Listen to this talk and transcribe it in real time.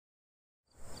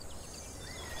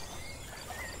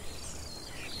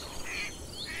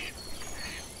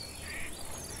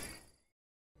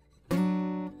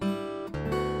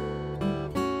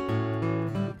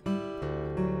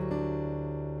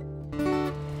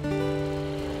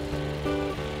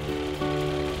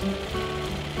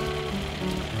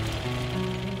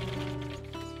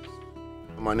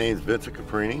My name's Vincent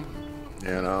Caprini,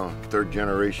 and third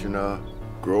generation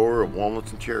grower of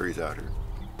walnuts and cherries out here.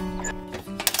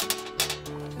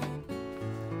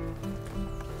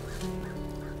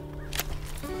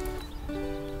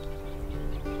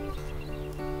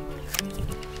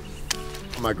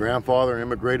 My grandfather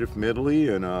immigrated from Italy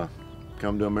and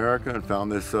come to America and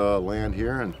found this land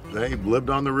here, and they lived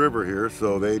on the river here,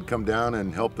 so they'd come down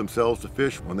and help themselves to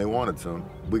fish when they wanted some.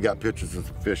 We got pictures of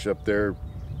some fish up there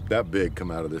that big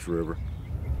come out of this river,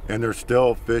 and there's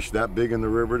still fish that big in the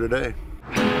river today.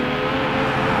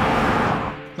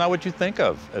 Not what you think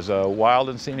of as a wild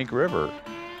and scenic river.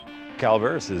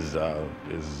 Calaveras is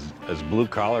as blue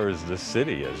collar as this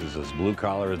city is as blue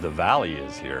collar as the valley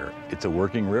is here. It's a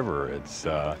working river. It's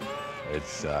a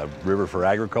river for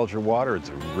agriculture water. It's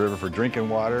a river for drinking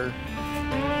water.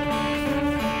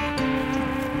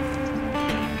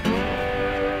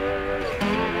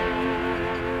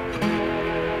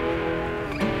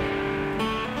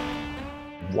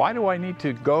 Why do I need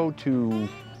to go to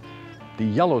the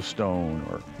Yellowstone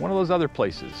or one of those other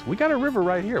places? We got a river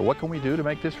right here. What can we do to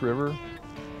make this river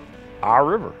our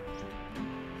river?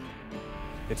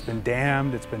 It's been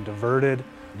dammed, it's been diverted.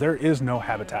 There is no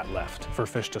habitat left for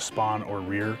fish to spawn or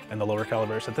rear in the lower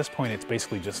Calaveras. At this point, it's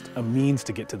basically just a means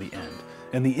to get to the end.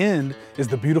 And the end is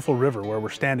the beautiful river where we're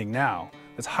standing now.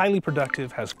 It's highly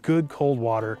productive, has good cold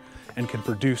water, and can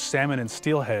produce salmon and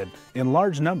steelhead in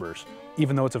large numbers,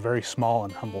 even though it's a very small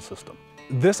and humble system.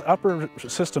 This upper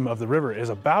system of the river is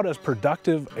about as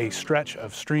productive a stretch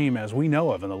of stream as we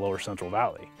know of in the lower Central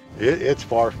Valley. It's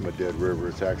far from a dead river.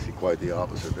 It's actually quite the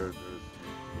opposite.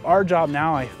 Our job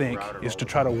now, I think, is to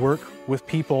try to work with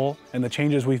people and the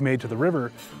changes we've made to the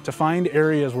river to find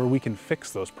areas where we can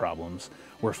fix those problems,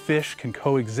 where fish can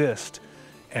coexist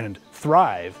and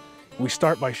thrive. We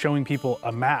start by showing people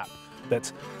a map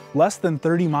that's less than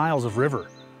 30 miles of river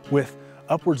with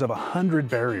upwards of 100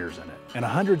 barriers in it. And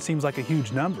 100 seems like a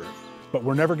huge number, but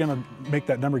we're never gonna make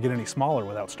that number get any smaller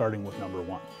without starting with number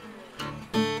one.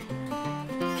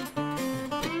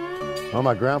 Well,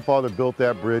 my grandfather built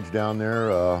that bridge down there,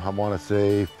 I wanna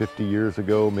say 50 years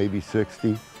ago, maybe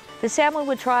 60. The salmon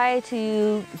would try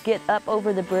to get up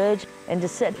over the bridge and to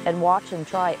sit and watch them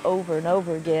try over and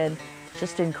over again.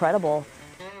 Just incredible.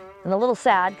 And a little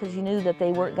sad because you knew that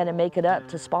they weren't gonna make it up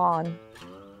to spawn,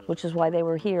 which is why they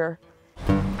were here.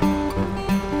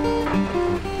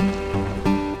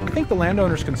 I think the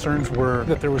landowners' concerns were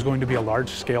that there was going to be a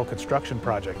large-scale construction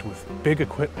project with big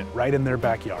equipment right in their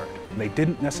backyard. And they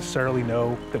didn't necessarily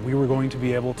know that we were going to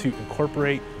be able to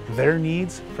incorporate their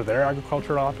needs for their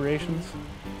agricultural operations.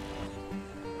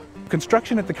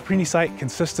 Construction at the Caprini site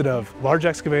consisted of large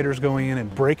excavators going in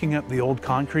and breaking up the old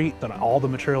concrete and all the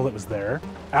material that was there.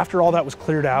 After all that was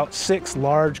cleared out, 6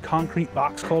 large concrete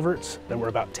box culverts that were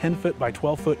about 10 foot by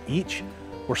 12 foot each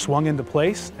were swung into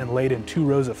place and laid in 2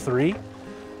 rows of 3.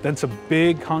 Then some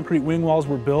big concrete wing walls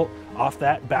were built off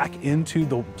that back into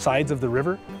the sides of the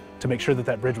river to make sure that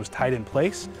that bridge was tied in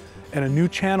place. And a new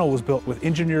channel was built with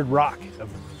engineered rock of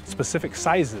specific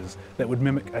sizes that would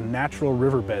mimic a natural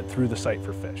riverbed through the site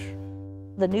for fish.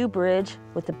 The new bridge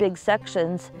with the big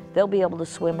sections, they'll be able to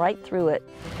swim right through it.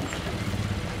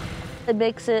 It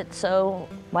makes it so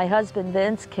my husband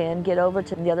Vince can get over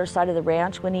to the other side of the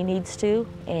ranch when he needs to,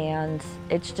 and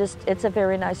it's a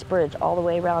very nice bridge all the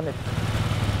way around it.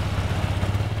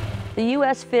 The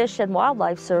U.S. Fish and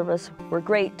Wildlife Service were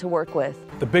great to work with.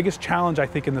 The biggest challenge, I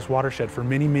think, in this watershed for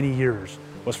many, many years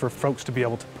was for folks to be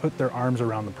able to put their arms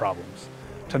around the problems,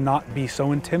 to not be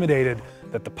so intimidated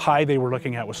that the pie they were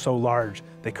looking at was so large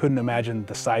they couldn't imagine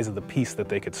the size of the piece that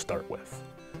they could start with.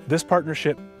 This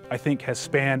partnership, I think, has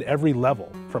spanned every level,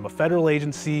 from a federal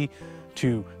agency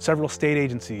to several state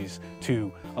agencies to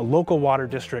a local water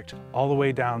district, all the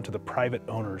way down to the private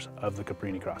owners of the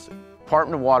Caprini Crossing.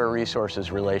 Department of Water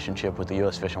Resources' relationship with the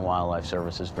U.S. Fish and Wildlife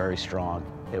Service is very strong.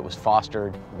 It was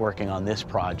fostered working on this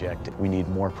project. We need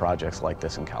more projects like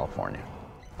this in California.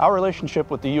 Our relationship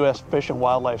with the U.S. Fish and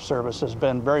Wildlife Service has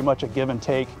been very much a give and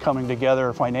take, coming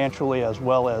together financially as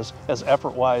well as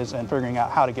effort-wise and figuring out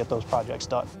how to get those projects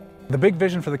done. The big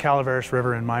vision for the Calaveras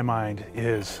River in my mind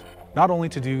is not only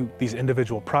to do these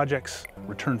individual projects,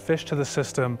 return fish to the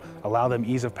system, allow them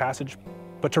ease of passage,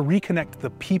 but to reconnect the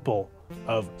people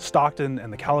of Stockton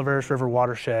and the Calaveras River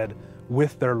watershed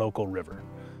with their local river.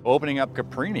 Opening up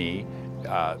Caprini,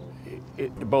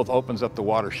 it both opens up the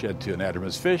watershed to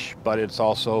anadromous fish, but it's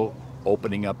also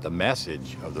opening up the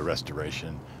message of the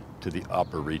restoration to the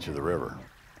upper reach of the river.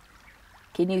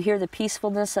 Can you hear the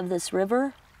peacefulness of this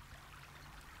river?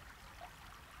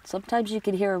 Sometimes you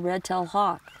can hear a red-tailed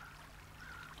hawk,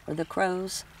 or the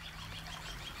crows,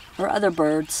 or other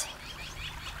birds.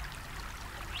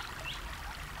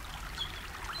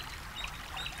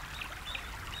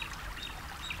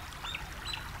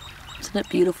 Isn't it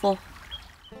beautiful?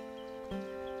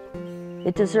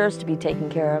 It deserves to be taken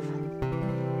care of.